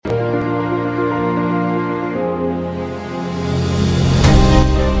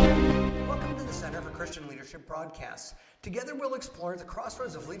podcasts. Together we'll explore the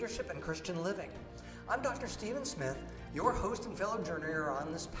crossroads of leadership and Christian living. I'm Dr. Stephen Smith, your host and fellow journeyer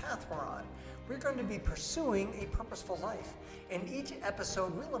on this path we're on. We're going to be pursuing a purposeful life. In each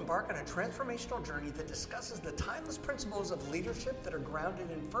episode, we'll embark on a transformational journey that discusses the timeless principles of leadership that are grounded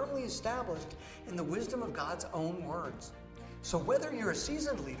and firmly established in the wisdom of God's own words. So whether you're a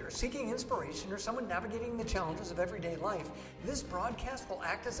seasoned leader seeking inspiration or someone navigating the challenges of everyday life, this broadcast will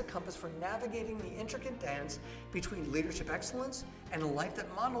act as a compass for navigating the intricate dance between leadership excellence and a life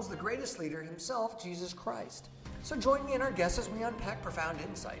that models the greatest leader himself, Jesus Christ. So join me and our guests as we unpack profound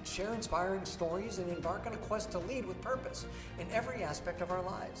insights, share inspiring stories, and embark on a quest to lead with purpose in every aspect of our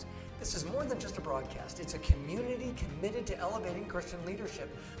lives. This is more than just a broadcast. It's a community committed to elevating Christian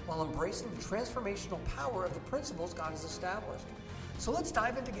leadership while embracing the transformational power of the principles God has established. So let's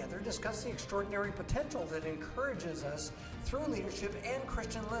dive in together, discuss the extraordinary potential that encourages us through leadership and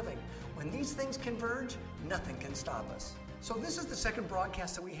Christian living. When these things converge, nothing can stop us. So this is the second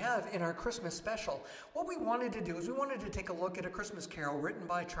broadcast that we have in our Christmas special. What we wanted to do is we wanted to take a look at A Christmas Carol written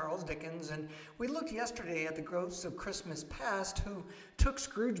by Charles Dickens, and we looked yesterday at the ghosts of Christmas past who took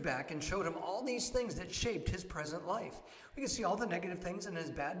Scrooge back and showed him all these things that shaped his present life. We can see all the negative things and his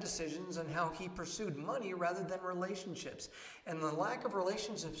bad decisions and how he pursued money rather than relationships. And the lack of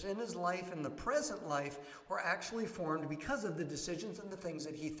relationships in his life and the present life were actually formed because of the decisions and the things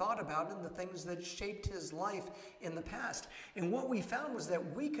that he thought about and the things that shaped his life in the past. And what we found was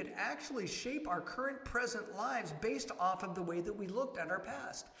that we could actually shape our current present lives based off of the way that we looked at our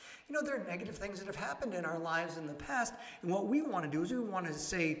past. You know, there are negative things that have happened in our lives in the past, and what we want to do is we want to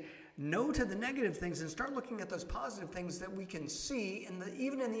say no to the negative things and start looking at those positive things that we can see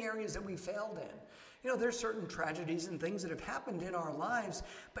even in the areas that we failed in. You know, there's certain tragedies and things that have happened in our lives,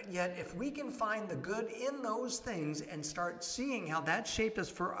 but yet if we can find the good in those things and start seeing how that shaped us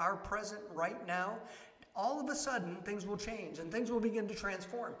for our present right now, all of a sudden things will change and things will begin to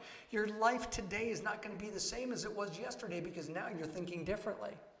transform. Your life today is not going to be the same as it was yesterday because now you're thinking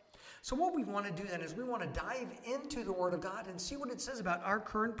differently. So what we want to do then is we want to dive into the Word of God and see what it says about our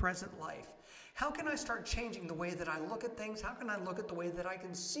current present life. How can I start changing the way that I look at things? How can I look at the way that I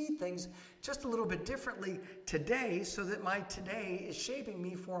can see things just a little bit differently today so that my today is shaping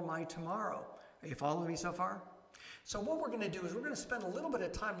me for my tomorrow? Are you following me so far? So what we're going to do is we're going to spend a little bit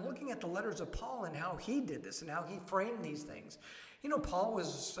of time looking at the letters of Paul and how he did this and how he framed these things. You know, Paul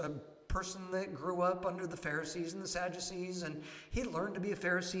was a person that grew up under the Pharisees and the Sadducees, and he learned to be a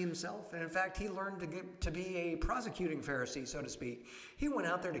Pharisee himself. And in fact, he learned to be a prosecuting Pharisee, so to speak. He went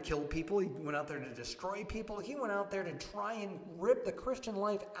out there to kill people. He went out there to destroy people. He went out there to try and rip the Christian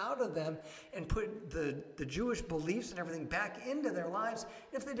life out of them and put the Jewish beliefs and everything back into their lives.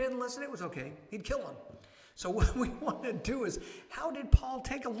 And if they didn't listen, it was okay. He'd kill them. So what we want to do is, how did Paul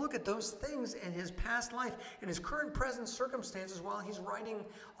take a look at those things in his past life, in his current present circumstances while he's writing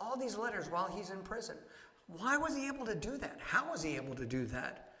all these letters while he's in prison? Why was he able to do that? How was he able to do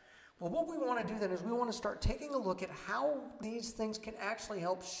that? Well, what we want to do then is we want to start taking a look at how these things can actually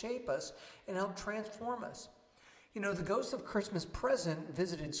help shape us and help transform us. You know, the ghost of Christmas present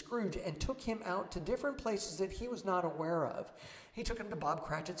visited Scrooge and took him out to different places that he was not aware of. He took him to Bob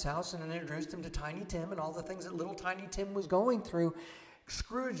Cratchit's house and introduced him to Tiny Tim and all the things that little Tiny Tim was going through.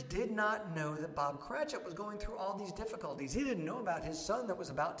 Scrooge did not know that Bob Cratchit was going through all these difficulties. He didn't know about his son that was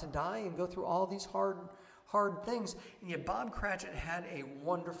about to die and go through all these hard things. And yet Bob Cratchit had a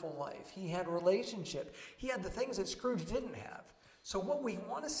wonderful life. He had relationship. He had the things that Scrooge didn't have. So what we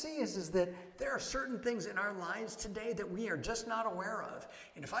want to see is that there are certain things in our lives today that we are just not aware of.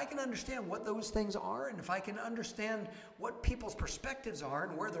 And if I can understand what those things are, and if I can understand what people's perspectives are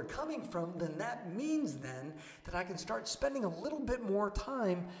and where they're coming from, then that means then that I can start spending a little bit more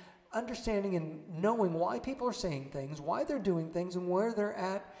time understanding and knowing why people are saying things, why they're doing things, and where they're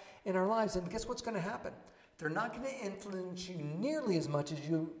at in our lives. And guess what's going to happen? They're not going to influence you nearly as much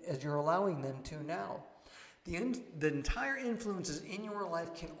as you're allowing them to now. The entire influences in your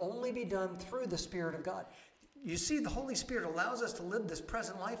life can only be done through the Spirit of God. You see, the Holy Spirit allows us to live this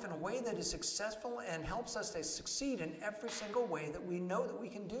present life in a way that is successful and helps us to succeed in every single way that we know that we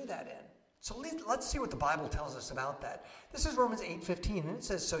can do that in. So let's see what the Bible tells us about that. This is Romans 8:15, and it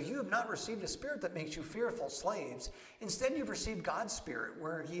says, "So you have not received a spirit that makes you fearful slaves. Instead, you've received God's Spirit,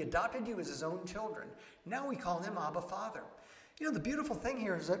 where He adopted you as His own children. Now we call Him Abba, Father." You know, the beautiful thing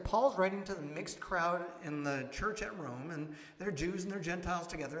here is that Paul's writing to the mixed crowd in the church at Rome, and they're Jews and they're Gentiles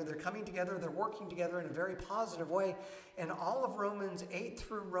together. They're coming together, they're working together in a very positive way. And all of Romans 8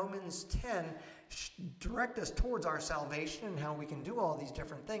 through Romans 10, direct us towards our salvation and how we can do all these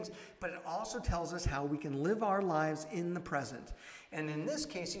different things, but it also tells us how we can live our lives in the present. And in this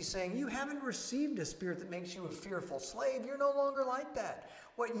case, he's saying you haven't received a spirit that makes you a fearful slave. You're no longer like that.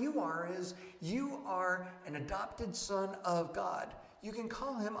 What you are is you are an adopted son of God. You can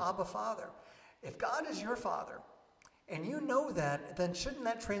call him Abba Father. If God is your father, and you know that, then shouldn't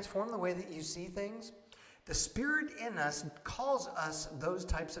that transform the way that you see things? The Spirit in us calls us those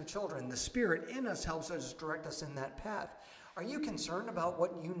types of children. The Spirit in us helps us direct us in that path. Are you concerned about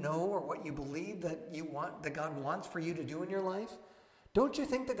what you know or what you believe that you want, that God wants for you to do in your life? Don't you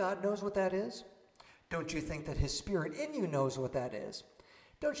think that God knows what that is? Don't you think that his Spirit in you knows what that is?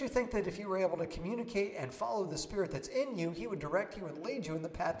 Don't you think that if you were able to communicate and follow the Spirit that's in you, he would direct you and lead you in the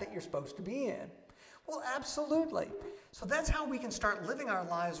path that you're supposed to be in? Well, absolutely. So that's how we can start living our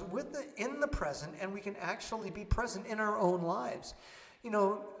lives in the present, and we can actually be present in our own lives. You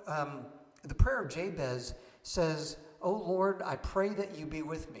know, the prayer of Jabez says, "Oh Lord, I pray that you be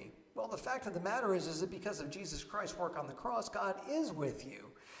with me." Well, the fact of the matter is that because of Jesus Christ's work on the cross, God is with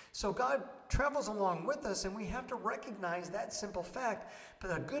you. So God travels along with us, and we have to recognize that simple fact.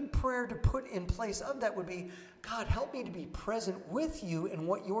 But a good prayer to put in place of that would be, God, help me to be present with you in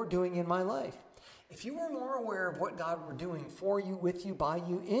what you're doing in my life. If you were more aware of what God were doing for you, with you, by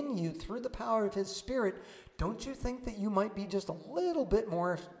you, in you, through the power of his Spirit, don't you think that you might be just a little bit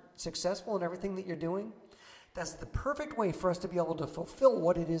more successful in everything that you're doing? That's the perfect way for us to be able to fulfill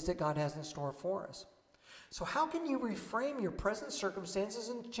what it is that God has in store for us. So how can you reframe your present circumstances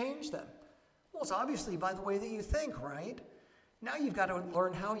and change them? Well, it's obviously by the way that you think, right? Now you've got to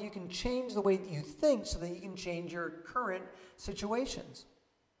learn how you can change the way that you think so that you can change your current situations.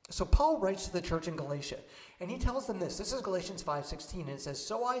 So Paul writes to the church in Galatia, and he tells them this. This is Galatians 5:16, and it says,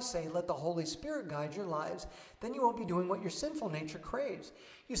 "So I say, let the Holy Spirit guide your lives, then you won't be doing what your sinful nature craves."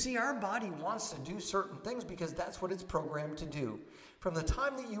 You see, our body wants to do certain things because that's what it's programmed to do. From the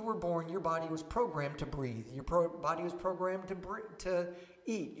time that you were born, your body was programmed to breathe. Your body was programmed to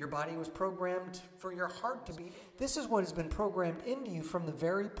eat. Your body was programmed for your heart to beat. This is what has been programmed into you from the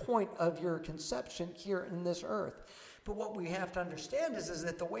very point of your conception here in this earth. But what we have to understand is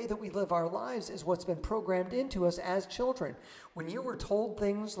that the way that we live our lives is what's been programmed into us as children. When you were told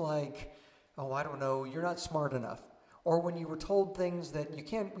things like, oh, I don't know, you're not smart enough, or when you were told things that we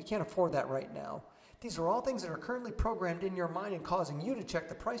can't afford that right now, these are all things that are currently programmed in your mind and causing you to check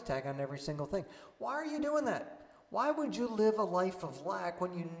the price tag on every single thing. Why are you doing that? Why would you live a life of lack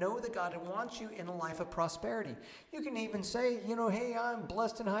when you know that God wants you in a life of prosperity? You can even say, hey, I'm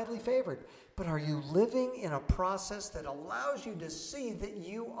blessed and highly favored. But are you living in a process that allows you to see that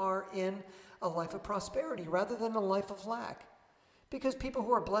you are in a life of prosperity rather than a life of lack? Because people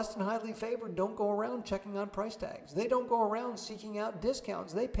who are blessed and highly favored don't go around checking on price tags. They don't go around seeking out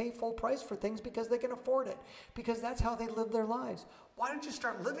discounts. They pay full price for things because they can afford it, because that's how they live their lives. Why don't you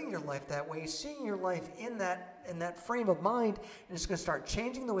start living your life that way, seeing your life in that frame of mind, and it's going to start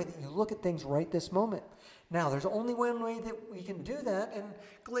changing the way that you look at things right this moment. Now, there's only one way that we can do that, and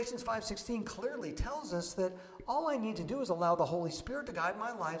Galatians 5:16 clearly tells us that all I need to do is allow the Holy Spirit to guide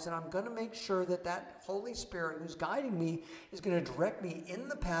my lives, and I'm going to make sure that that Holy Spirit who's guiding me is going to direct me in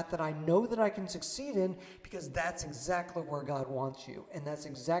the path that I know that I can succeed in, because that's exactly where God wants you, and that's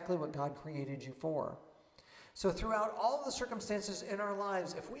exactly what God created you for. So throughout all the circumstances in our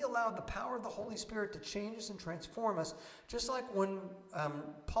lives, if we allow the power of the Holy Spirit to change us and transform us, just like when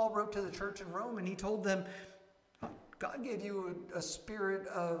Paul wrote to the church in Rome and he told them, God gave you a spirit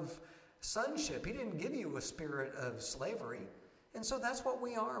of sonship. He didn't give you a spirit of slavery. And so that's what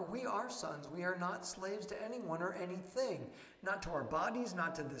we are. We are sons. We are not slaves to anyone or anything. Not to our bodies,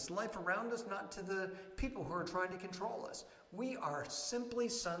 not to this life around us, not to the people who are trying to control us. We are simply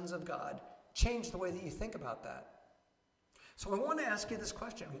sons of God. Change the way that you think about that. So I want to ask you this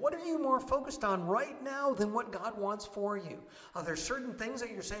question. What are you more focused on right now than what God wants for you? Are there certain things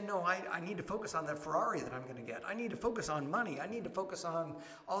that you're saying, no, I need to focus on that Ferrari that I'm going to get. I need to focus on money. I need to focus on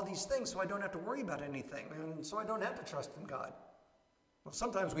all these things so I don't have to worry about anything, and so I don't have to trust in God. Well,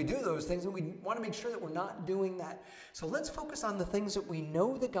 sometimes we do those things, and we want to make sure that we're not doing that. So let's focus on the things that we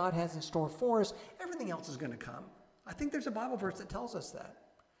know that God has in store for us. Everything else is going to come. I think there's a Bible verse that tells us that.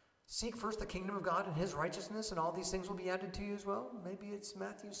 Seek first the kingdom of God and his righteousness, and all these things will be added to you as well. Maybe it's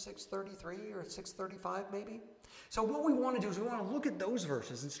Matthew 6:33 or 6:35 maybe. So what we want to do is we want to look at those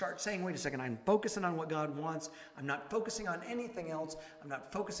verses and start saying, wait a second, I'm focusing on what God wants. I'm not focusing on anything else. I'm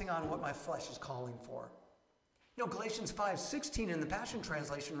not focusing on what my flesh is calling for. Galatians 5:16 in the Passion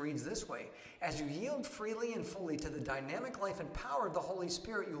Translation reads this way: as you yield freely and fully to the dynamic life and power of the Holy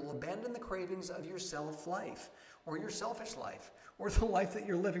Spirit, you will abandon the cravings of your self-life or your selfish life or the life that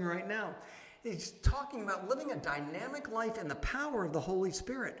you're living right now. It's talking about living a dynamic life in the power of the Holy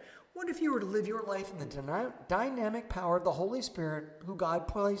Spirit. What if you were to live your life in the dynamic power of the Holy Spirit, who God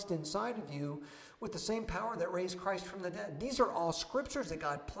placed inside of you with the same power that raised Christ from the dead? These are all scriptures that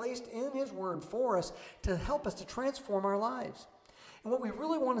God placed in His Word for us to help us to transform our lives. And what we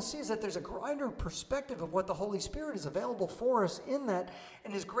really want to see is that there's a greater perspective of what the Holy Spirit is available for us in that,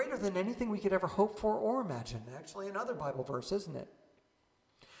 and is greater than anything we could ever hope for or imagine. Actually, another Bible verse, isn't it?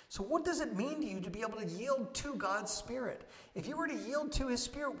 So what does it mean to you to be able to yield to God's Spirit? If you were to yield to His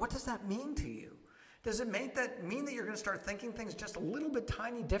Spirit, what does that mean to you? Does it mean that you're going to start thinking things just a little bit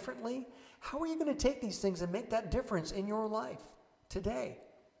tiny differently? How are you going to take these things and make that difference in your life today,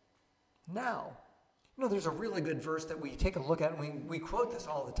 now? You know, there's a really good verse that we take a look at, and we quote this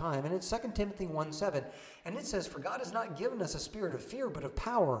all the time, and it's 2 Timothy 1:7, and it says, "For God has not given us a spirit of fear, but of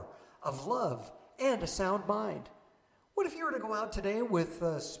power, of love, and a sound mind." What if you were to go out today with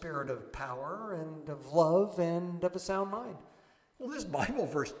a spirit of power and of love and of a sound mind? Well, this Bible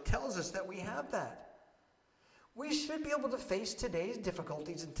verse tells us that we have that. We should be able to face today's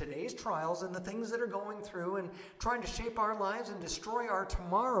difficulties and today's trials and the things that are going through and trying to shape our lives and destroy our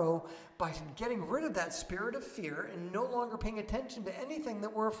tomorrow by getting rid of that spirit of fear and no longer paying attention to anything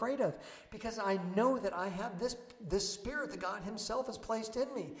that we're afraid of, because I know that I have this spirit that God Himself has placed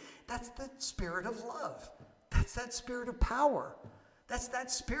in me. That's the spirit of love. That's that spirit of power. That's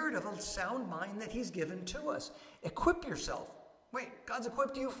that spirit of a sound mind that He's given to us. Equip yourself. Wait, God's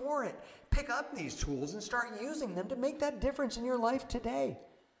equipped you for it. Pick up these tools and start using them to make that difference in your life today.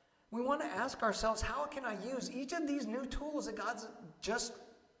 We want to ask ourselves, how can I use each of these new tools that God's just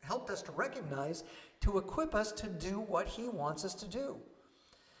helped us to recognize to equip us to do what He wants us to do?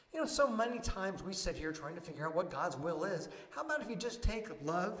 You know, so many times we sit here trying to figure out what God's will is. How about if you just take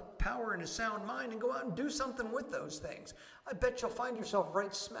love, power, and a sound mind and go out and do something with those things? I bet you'll find yourself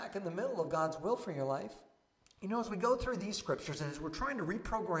right smack in the middle of God's will for your life. You know, as we go through these scriptures and as we're trying to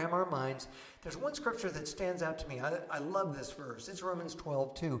reprogram our minds, there's one scripture that stands out to me. I love this verse. It's Romans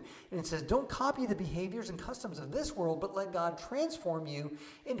 12:2. And it says, "Don't copy the behaviors and customs of this world, but let God transform you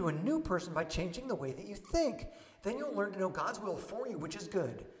into a new person by changing the way that you think. Then you'll learn to know God's will for you, which is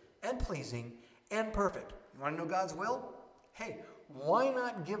good and pleasing and perfect." You want to know God's will? Hey, why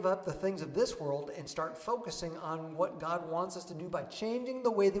not give up the things of this world and start focusing on what God wants us to do by changing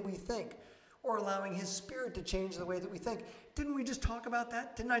the way that we think? Or allowing His Spirit to change the way that we think. Didn't we just talk about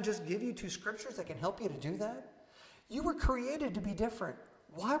that? Didn't I just give you 2 scriptures that can help you to do that? You were created to be different.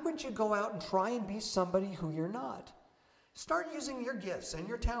 Why would you go out and try and be somebody who you're not? Start using your gifts and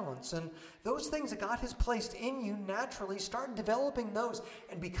your talents and those things that God has placed in you naturally. Start developing those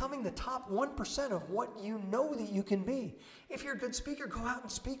and becoming the top 1% of what you know that you can be. If you're a good speaker, go out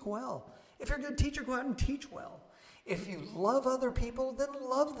and speak well. If you're a good teacher, go out and teach well. If you love other people, then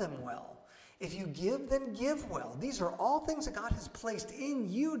love them well. If you give, then give well. These are all things that God has placed in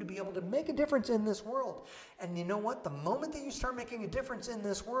you to be able to make a difference in this world. And you know what? The moment that you start making a difference in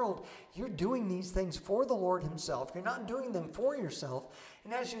this world, you're doing these things for the Lord Himself. You're not doing them for yourself.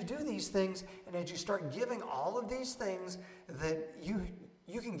 And as you do these things, and as you start giving all of these things, that you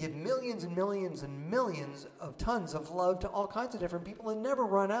can give millions and millions and millions of tons of love to all kinds of different people and never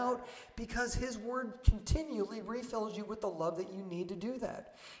run out, because His Word continually refills you with the love that you need to do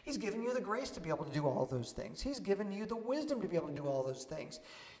that. He's given you the grace to be able to do all those things. He's given you the wisdom to be able to do all those things.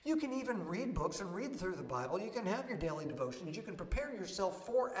 You can even read books and read through the Bible. You can have your daily devotions. You can prepare yourself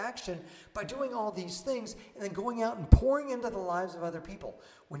for action by doing all these things and then going out and pouring into the lives of other people.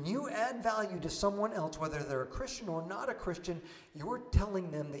 When you add value to someone else, whether they're a Christian or not a Christian, you're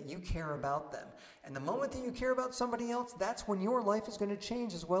telling them that you care about them. And the moment that you care about somebody else, that's when your life is going to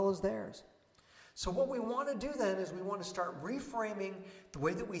change as well as theirs. So what we want to do then is we want to start reframing the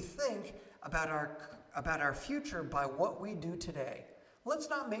way that we think about our future by what we do today.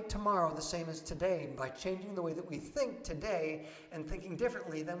 Let's not make tomorrow the same as today by changing the way that we think today and thinking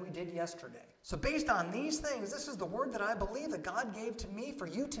differently than we did yesterday. So based on these things, this is the word that I believe that God gave to me for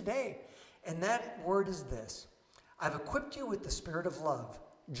you today. And that word is this: I've equipped you with the spirit of love,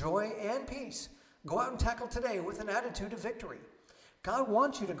 joy, and peace. Go out and tackle today with an attitude of victory. God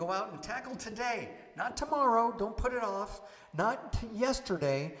wants you to go out and tackle today, not tomorrow. Don't put it off. Not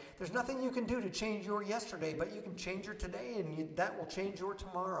yesterday. There's nothing you can do to change your yesterday, but you can change your today, and that will change your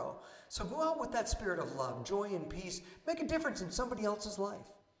tomorrow. So go out with that spirit of love, joy, and peace. Make a difference in somebody else's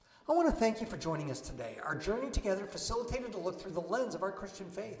life. I want to thank you for joining us today. Our journey together facilitated a look through the lens of our Christian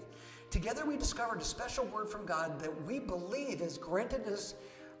faith. Together we discovered a special word from God that we believe has granted us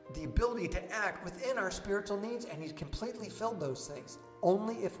the ability to act within our spiritual needs, and He's completely filled those things,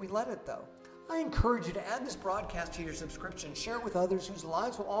 only if we let it though. I encourage you to add this broadcast to your subscription, share it with others whose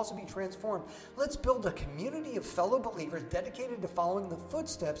lives will also be transformed. Let's build a community of fellow believers dedicated to following the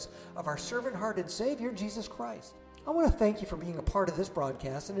footsteps of our servant-hearted Savior, Jesus Christ. I want to thank you for being a part of this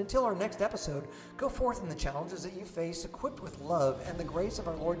broadcast, and until our next episode, go forth in the challenges that you face, equipped with love and the grace of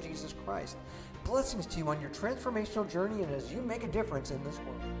our Lord Jesus Christ. Blessings to you on your transformational journey and as you make a difference in this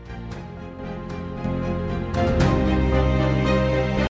world.